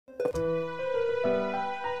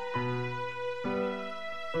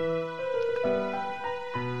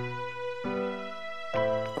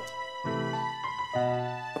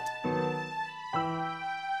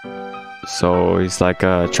So he's like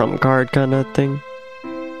a trump card kind of thing.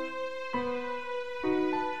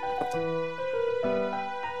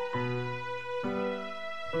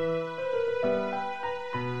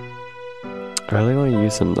 I really want to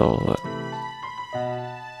use him though.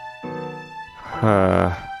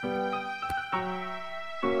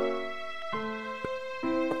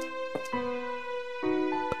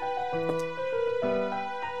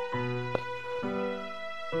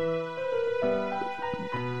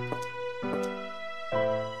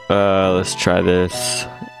 Let's try this.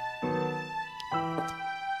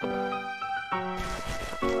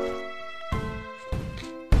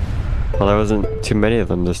 Well, there wasn't too many of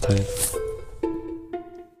them this time.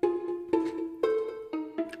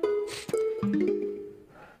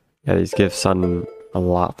 Yeah, these give sun a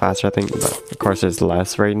lot faster, I think, but of course there's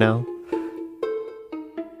less right now.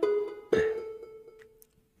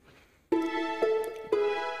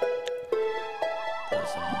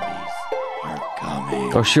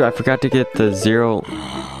 Oh shoot, I forgot to get the 0.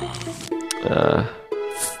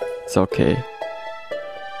 It's okay.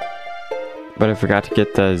 But I forgot to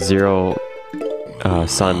get the 0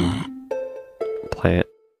 sun plant.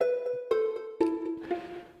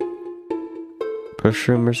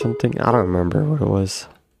 Mushroom or something? I don't remember what it was.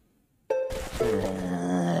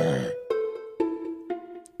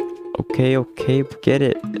 Okay, get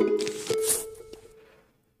it.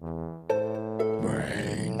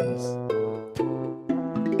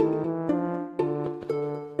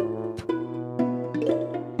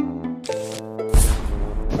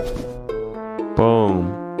 Boom.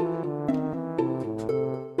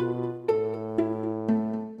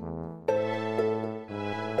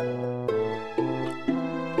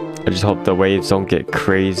 I just hope the waves don't get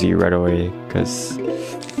crazy right away, because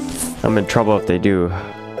I'm in trouble if they do.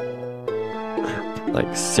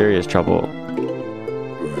 Like, serious trouble.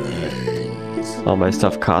 All my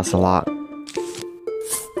stuff costs a lot.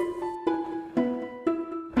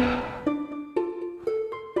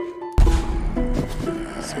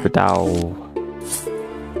 Spadow.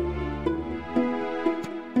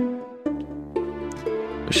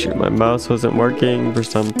 Shoot, my mouse wasn't working for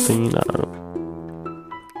something, I don't know.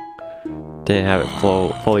 Didn't have it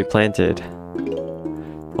fully planted.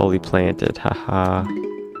 Fully planted, haha.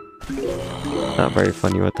 Not very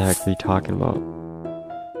funny, what the heck are you talking about?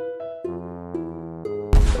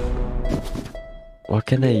 What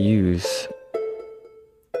can I use?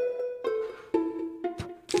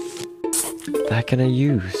 What can I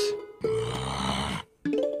use?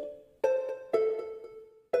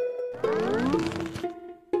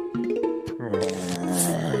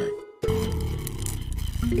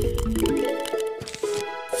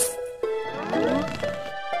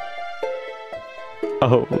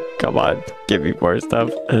 Oh, come on. Give me more stuff.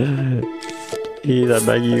 Please, I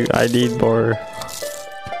beg you. I need more.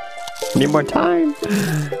 I need more time.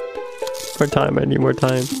 More time. I need more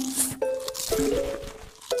time.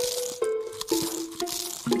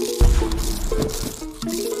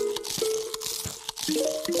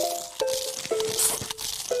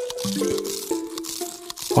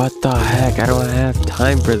 What the heck? I don't have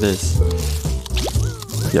time for this.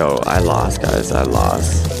 Yo, I lost, guys. I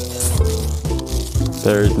lost.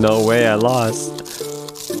 There's no way I lost.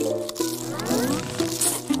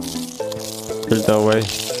 There's no way.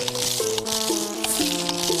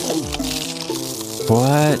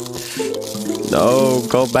 What? No,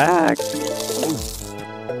 go back.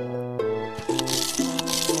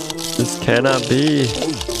 This cannot be.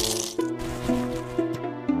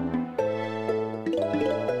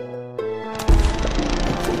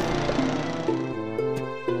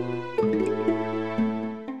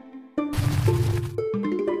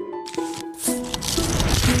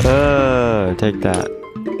 Take that.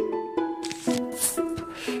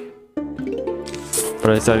 But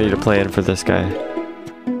I still need a plan for this guy.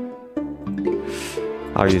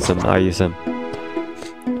 I'll use him. I'll use him.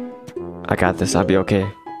 I got this. I'll be okay.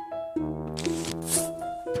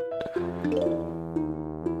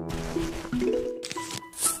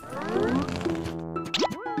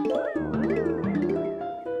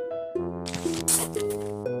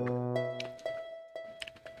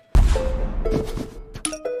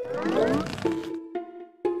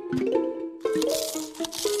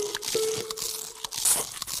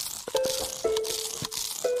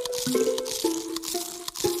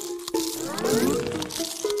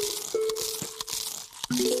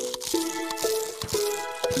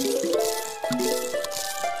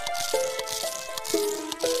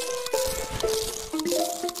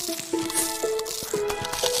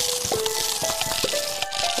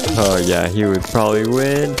 Oh yeah, he would probably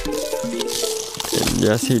win. And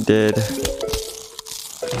yes, he did.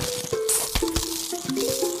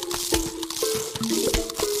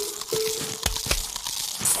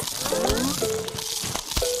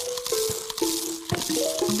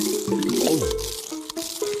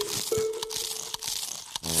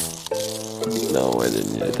 No, I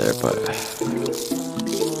didn't need it there, but...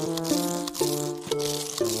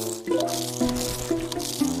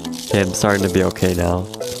 Okay, I'm starting to be okay now.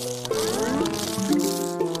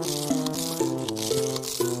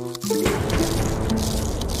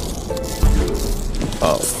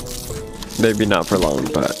 Oh. Maybe not for long,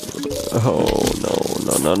 but... Oh, no.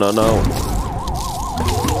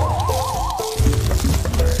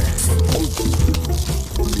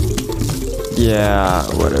 Yeah,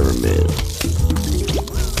 whatever, man.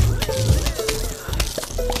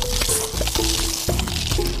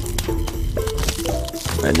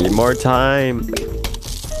 I need more time.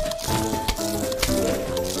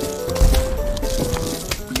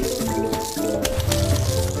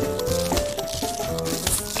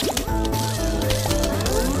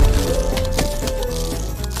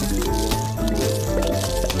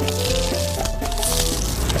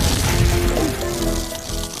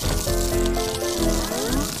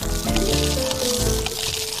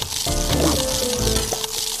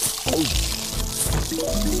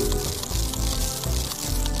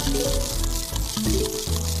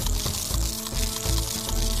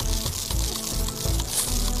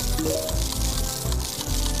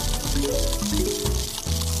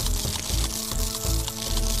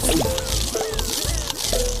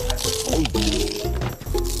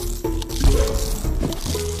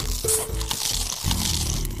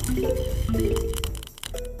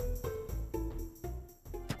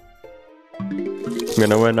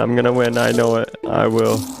 I'm gonna win, I know it. I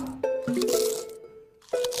will.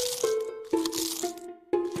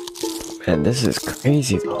 Man, this is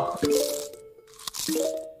crazy though.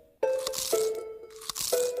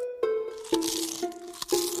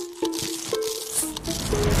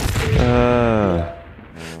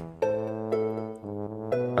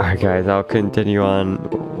 Alright guys, I'll continue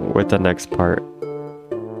on with the next part.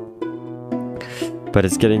 But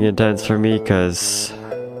it's getting intense for me because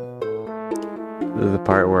this is the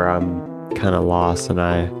part where I'm kind of lost and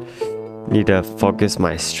I need to focus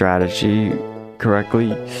my strategy correctly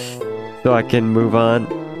so I can move on.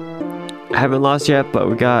 I haven't lost yet, but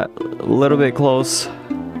we got a little bit close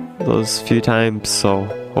those few times, so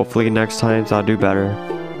hopefully next times I'll do better.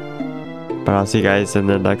 But I'll see you guys in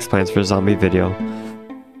the next Plants vs. Zombie video.